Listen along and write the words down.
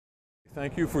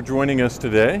Thank you for joining us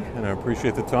today, and I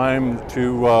appreciate the time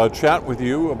to chat with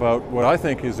you about what I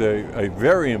think is a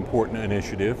very important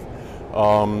initiative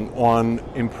on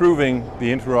improving the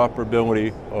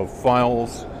interoperability of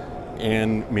files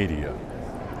and media.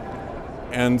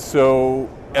 And so,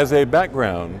 as a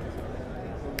background,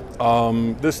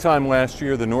 this time last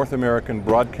year, the North American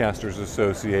Broadcasters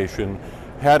Association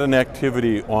had an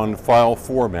activity on file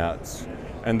formats,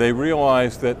 and they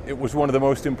realized that it was one of the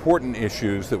most important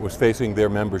issues that was facing their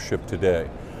membership today.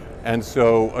 And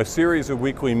so a series of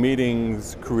weekly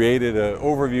meetings created an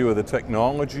overview of the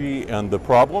technology and the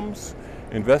problems,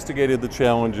 investigated the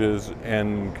challenges,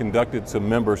 and conducted some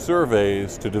member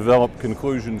surveys to develop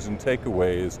conclusions and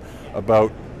takeaways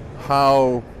about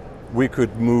how we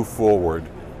could move forward.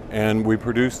 And we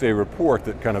produced a report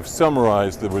that kind of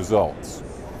summarized the results.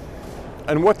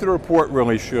 And what the report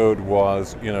really showed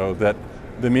was, that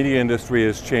the media industry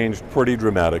has changed pretty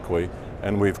dramatically,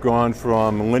 and we've gone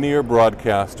from linear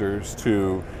broadcasters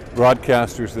to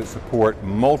broadcasters that support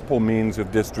multiple means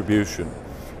of distribution,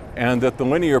 and that the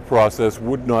linear process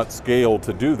would not scale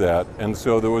to do that, and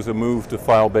so there was a move to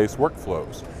file-based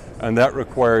workflows, and that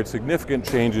required significant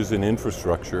changes in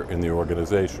infrastructure in the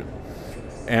organization.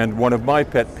 And one of my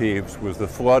pet peeves was the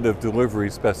flood of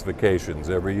delivery specifications.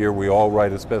 Every year we all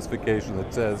write a specification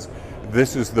that says,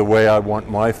 this is the way I want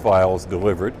my files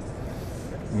delivered.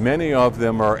 Many of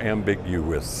them are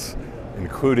ambiguous,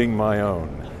 including my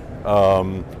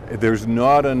own. There's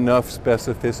not enough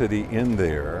specificity in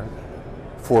there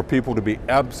for people to be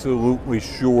absolutely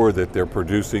sure that they're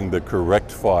producing the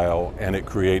correct file, and it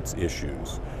creates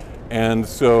issues. And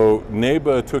so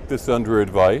NABA took this under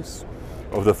advice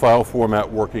of the File Format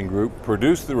Working Group,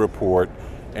 produced the report,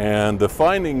 and the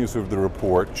findings of the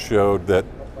report showed that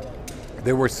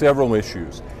there were several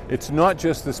issues. It's not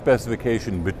just the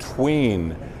specification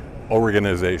between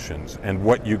organizations and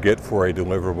what you get for a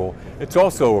deliverable. It's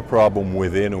also a problem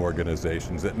within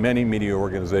organizations, that many media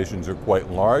organizations are quite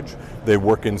large. They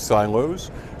work in silos,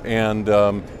 and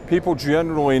people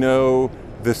generally know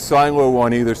the silo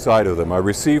on either side of them. I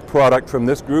receive product from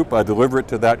this group, I deliver it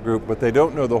to that group, but they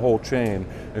don't know the whole chain,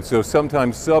 and so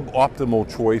sometimes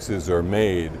suboptimal choices are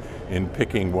made in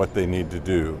picking what they need to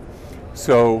do.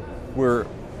 So we're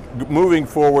moving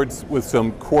forward with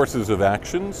some courses of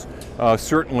actions.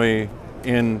 Certainly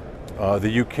in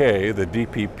the UK, the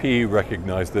DPP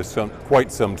recognized this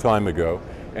quite some time ago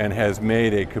and has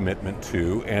made a commitment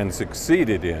to and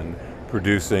succeeded in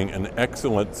producing an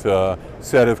excellent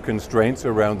set of constraints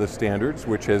around the standards,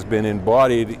 which has been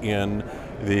embodied in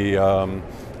the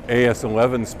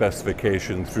AS11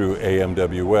 specification through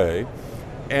AMWA.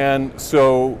 And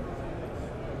so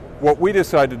what we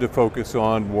decided to focus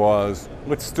on was,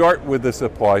 let's start with the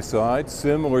supply side,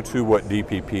 similar to what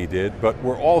DPP did, but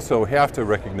we also have to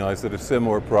recognize that a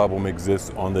similar problem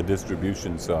exists on the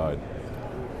distribution side.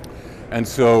 And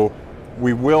so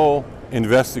we will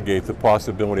investigate the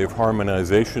possibility of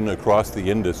harmonization across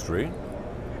the industry.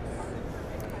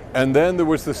 And then there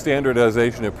was the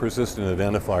standardization of persistent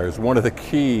identifiers. One of the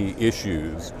key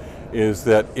issues is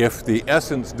that if the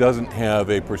essence doesn't have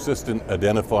a persistent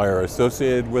identifier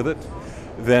associated with it,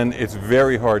 then it's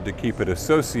very hard to keep it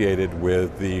associated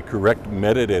with the correct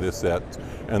metadata set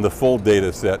and the full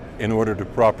data set in order to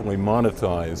properly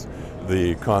monetize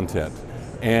the content.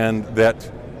 And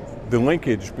that the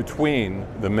linkage between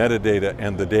the metadata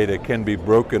and the data can be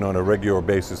broken on a regular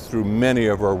basis through many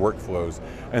of our workflows.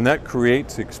 And that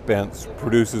creates expense,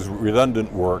 produces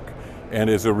redundant work, and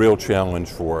is a real challenge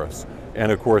for us. And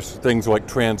of course, things like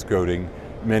transcoding,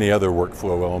 many other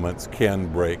workflow elements can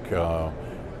break the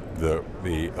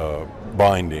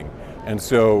binding. And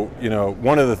so,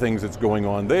 one of the things that's going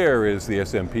on there is the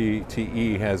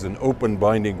SMPTE has an open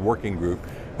binding working group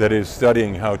that is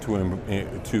studying how to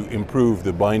improve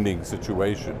the binding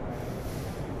situation.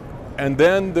 And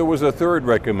then there was a third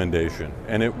recommendation,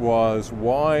 and it was,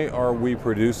 why are we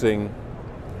producing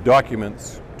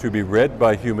documents to be read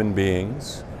by human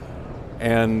beings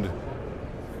and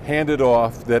handed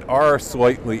off that are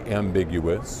slightly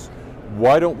ambiguous?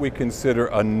 Why don't we consider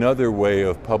another way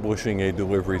of publishing a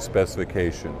delivery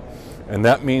specification? And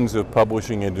that means of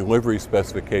publishing a delivery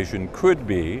specification could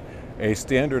be a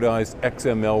standardized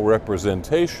XML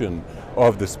representation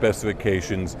of the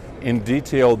specifications in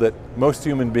detail that most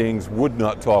human beings would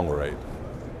not tolerate.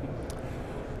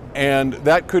 And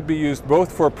that could be used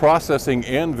both for processing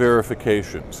and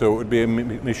verification. So it would be a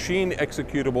machine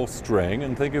executable string,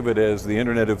 and think of it as the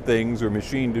Internet of Things or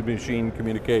machine-to-machine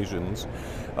communications,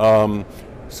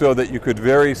 so that you could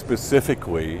very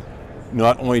specifically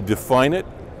not only define it,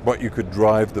 but you could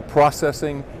drive the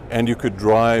processing and you could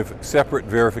drive separate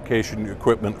verification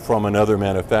equipment from another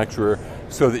manufacturer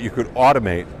so that you could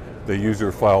automate the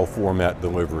user file format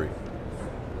delivery.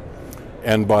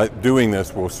 And by doing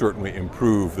this, we'll certainly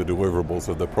improve the deliverables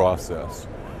of the process.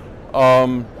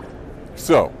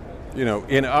 So, you know,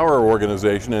 in our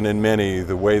organization and in many,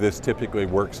 the way this typically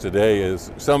works today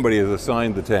is somebody is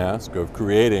assigned the task of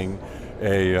creating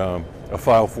a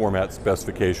file format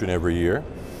specification every year.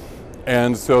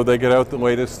 And so they get out the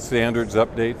latest standards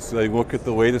updates, they look at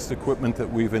the latest equipment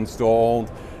that we've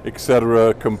installed,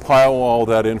 etc., compile all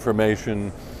that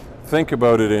information, think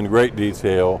about it in great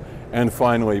detail, and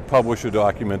finally publish a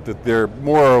document that they're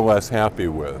more or less happy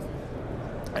with.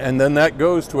 And then that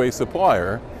goes to a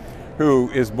supplier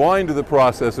who is blind to the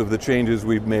process of the changes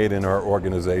we've made in our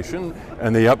organization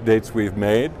and the updates we've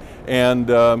made.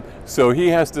 And so he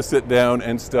has to sit down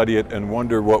and study it and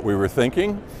wonder what we were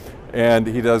thinking. And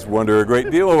he does wonder a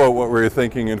great deal about what we were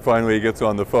thinking, and finally he gets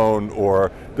on the phone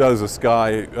or does a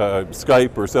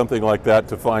Skype or something like that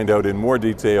to find out in more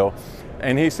detail.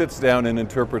 And he sits down and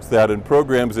interprets that and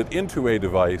programs it into a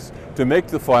device to make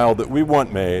the file that we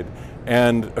want made,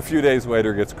 and a few days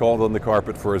later gets called on the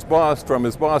carpet from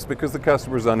his boss because the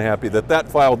customer's unhappy that that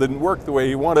file didn't work the way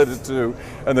he wanted it to,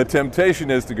 and the temptation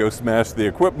is to go smash the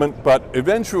equipment, but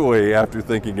eventually, after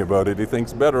thinking about it, he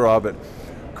thinks better of it,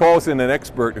 calls in an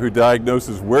expert who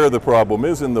diagnoses where the problem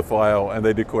is in the file, and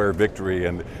they declare victory.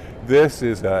 And this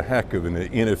is a heck of an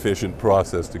inefficient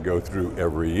process to go through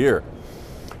every year.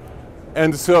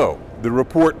 And so the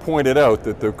report pointed out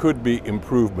that there could be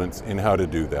improvements in how to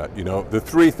do that. You know, the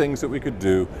three things that we could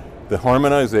do: the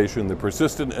harmonization, the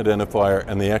persistent identifier,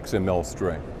 and the XML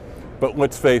string. But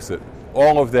let's face it,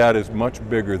 all of that is much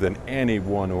bigger than any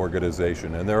one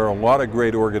organization, and there are a lot of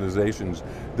great organizations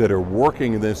that are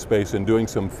working in this space and doing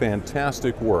some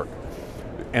fantastic work.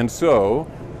 And so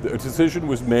the decision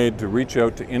was made to reach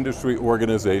out to industry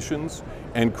organizations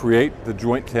and create the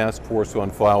Joint Task Force on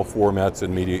File Formats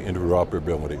and Media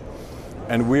Interoperability.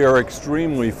 And we are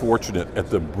extremely fortunate at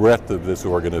the breadth of this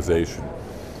organization.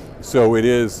 So it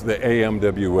is the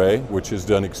AMWA, which has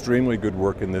done extremely good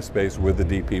work in this space with the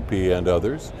DPP and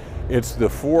others. It's the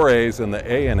 4As and the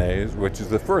ANAs, which is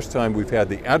the first time we've had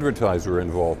the advertiser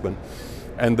involvement,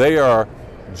 and they are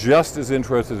just as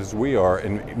interested as we are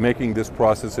in making this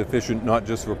process efficient, not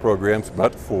just for programs,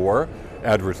 but for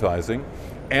advertising,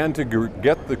 and to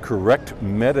get the correct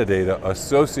metadata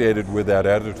associated with that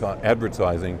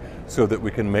advertising so that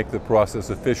we can make the process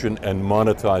efficient and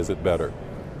monetize it better.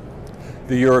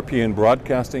 The European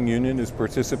Broadcasting Union is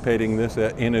participating in this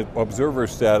in an observer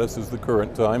status at the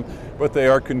current time, but they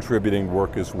are contributing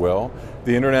work as well.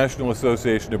 The International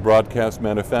Association of Broadcast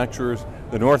Manufacturers,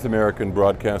 the North American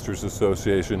Broadcasters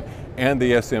Association, and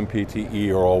the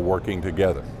SMPTE are all working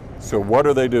together. So what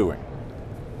are they doing?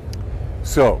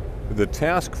 So the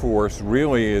task force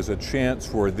really is a chance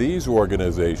for these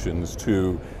organizations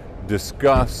to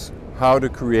discuss how to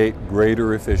create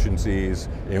greater efficiencies,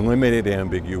 eliminate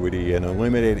ambiguity, and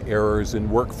eliminate errors in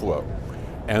workflow.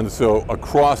 And so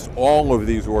across all of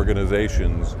these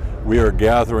organizations, we are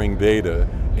gathering data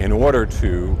in order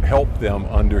to help them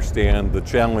understand the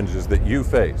challenges that you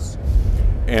face.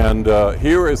 And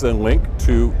here is a link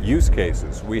to use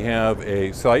cases. We have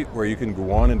a site where you can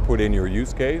go on and put in your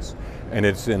use case, and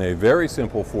it's in a very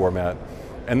simple format.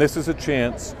 And this is a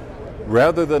chance,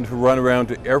 rather than to run around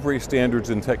to every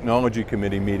Standards and Technology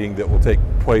Committee meeting that will take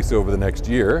place over the next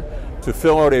year, to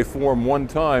fill out a form one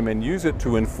time and use it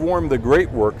to inform the great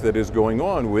work that is going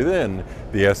on within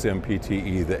the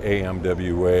SMPTE, the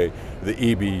AMWA, the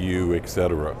EBU,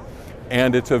 etc.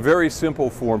 And it's a very simple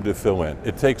form to fill in.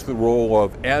 It takes the role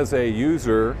of, as a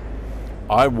user,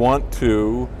 I want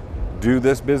to do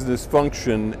this business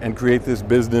function and create this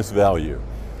business value.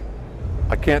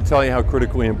 I can't tell you how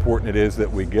critically important it is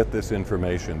that we get this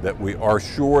information, that we are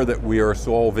sure that we are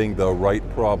solving the right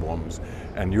problems,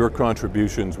 and your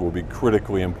contributions will be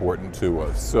critically important to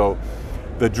us. So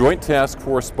the Joint Task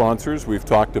Force sponsors we've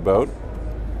talked about.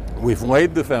 We've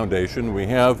laid the foundation. We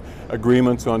have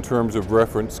agreements on terms of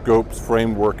reference, scopes,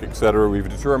 framework, etc. We've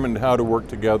determined how to work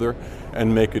together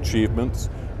and make achievements.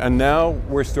 And now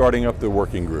we're starting up the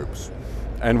working groups.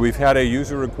 And we've had a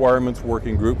user requirements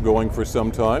working group going for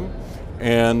some time.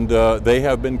 And they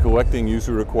have been collecting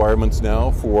user requirements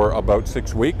now for about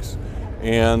 6 weeks.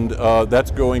 And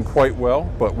that's going quite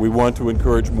well, but we want to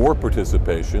encourage more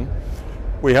participation.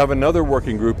 We have another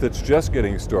working group that's just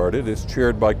getting started. It's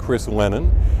chaired by Chris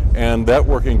Lennon, and that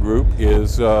working group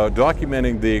is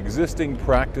documenting the existing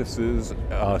practices,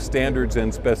 standards,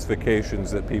 and specifications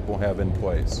that people have in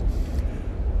place.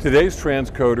 Today's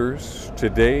transcoders,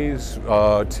 today's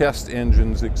test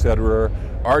engines, etc.,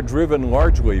 are driven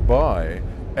largely by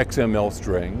XML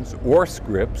strings or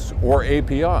scripts or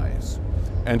APIs.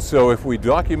 And so if we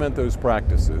document those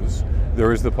practices,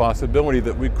 there is the possibility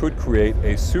that we could create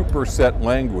a superset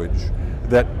language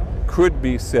that could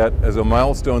be set as a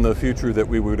milestone in the future that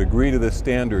we would agree to this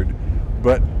standard,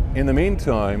 but in the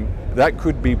meantime, that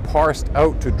could be parsed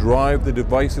out to drive the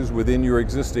devices within your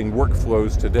existing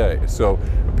workflows today. So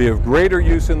be of greater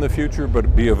use in the future,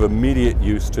 but be of immediate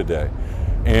use today.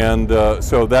 And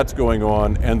so that's going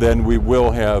on, and then we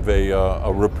will have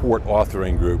a report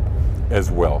authoring group as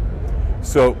well.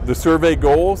 So the survey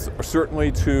goals are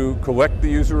certainly to collect the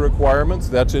user requirements,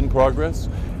 that's in progress,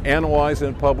 analyze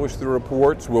and publish the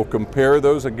reports, we'll compare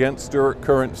those against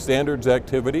current standards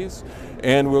activities,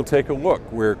 and we'll take a look.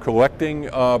 We're collecting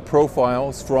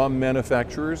profiles from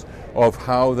manufacturers of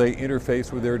how they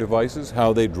interface with their devices,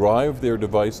 how they drive their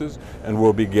devices, and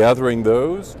we'll be gathering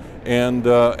those, and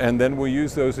then we'll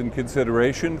use those in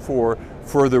consideration for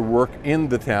further work in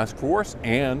the task force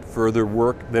and further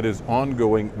work that is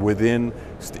ongoing within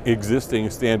existing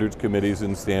standards committees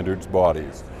and standards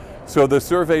bodies. So the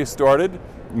survey started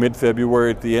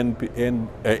mid-February at the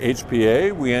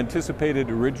HPA. We anticipated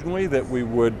originally that we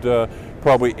would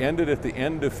probably end it at the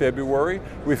end of February.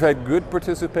 We've had good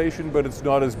participation, but it's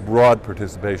not as broad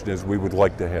participation as we would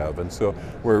like to have. And so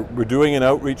we're doing an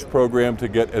outreach program to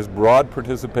get as broad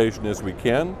participation as we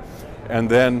can. And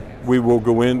then we will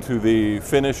go into the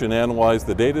finish and analyze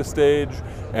the data stage,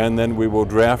 and then we will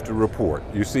draft a report.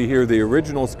 You see here the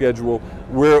original schedule.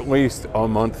 We're at least a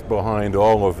month behind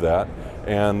all of that.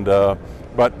 And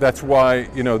but that's why,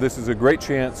 you know, this is a great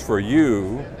chance for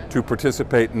you to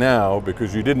participate now,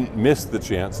 because you didn't miss the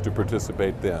chance to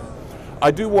participate then.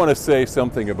 I do want to say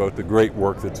something about the great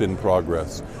work that's in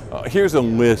progress. Here's a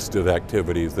list of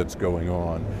activities that's going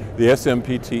on. The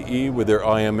SMPTE with their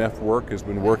IMF work has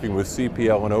been working with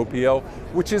CPL and OPL,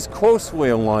 which is closely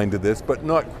aligned to this, but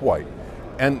not quite.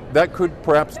 And that could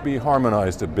perhaps be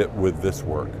harmonized a bit with this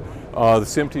work. The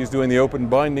SMPTE is doing the Open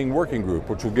Binding Working Group,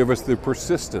 which will give us the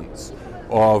persistence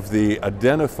of the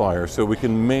identifier so we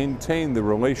can maintain the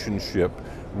relationship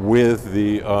with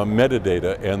the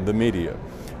metadata and the media.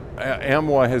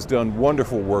 AMWA has done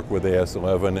wonderful work with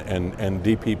AS11 and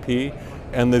DPP,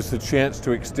 and there's a chance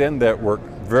to extend that work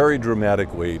very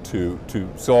dramatically to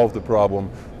solve the problem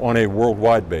on a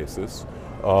worldwide basis.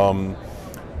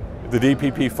 The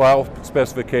DPP file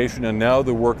specification and now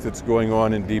the work that's going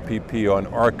on in DPP on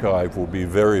archive will be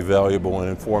very valuable and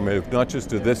informative, not just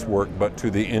to this work, but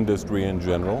to the industry in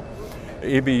general.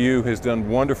 EBU has done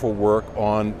wonderful work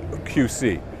on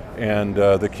QC and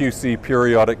the QC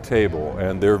periodic table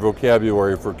and their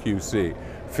vocabulary for QC.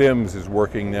 FIMS is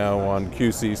working now on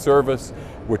QC service,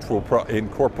 which will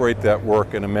incorporate that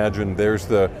work, and imagine there's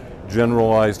the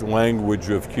generalized language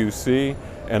of QC.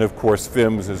 And of course,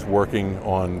 FIMS is working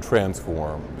on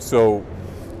transform. So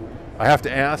I have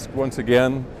to ask once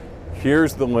again,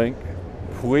 here's the link.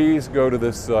 Please go to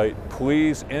this site.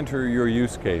 Please enter your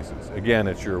use cases. Again,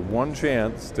 it's your one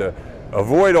chance to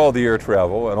avoid all the air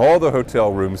travel and all the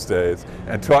hotel room stays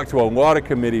and talk to a lot of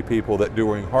committee people that are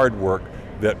doing hard work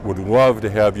that would love to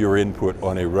have your input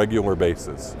on a regular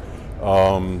basis.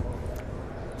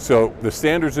 So the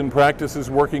Standards and Practices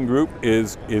Working Group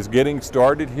is getting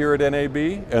started here at NAB,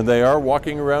 and they are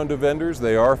walking around to vendors,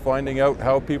 they are finding out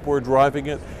how people are driving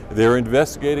it, they're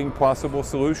investigating possible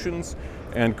solutions,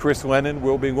 and Chris Lennon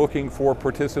will be looking for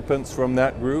participants from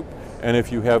that group, and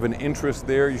if you have an interest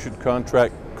there, you should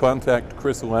contact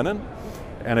Chris Lennon,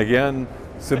 and again,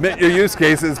 submit your use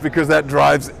cases because that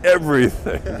drives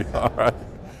everything. All right.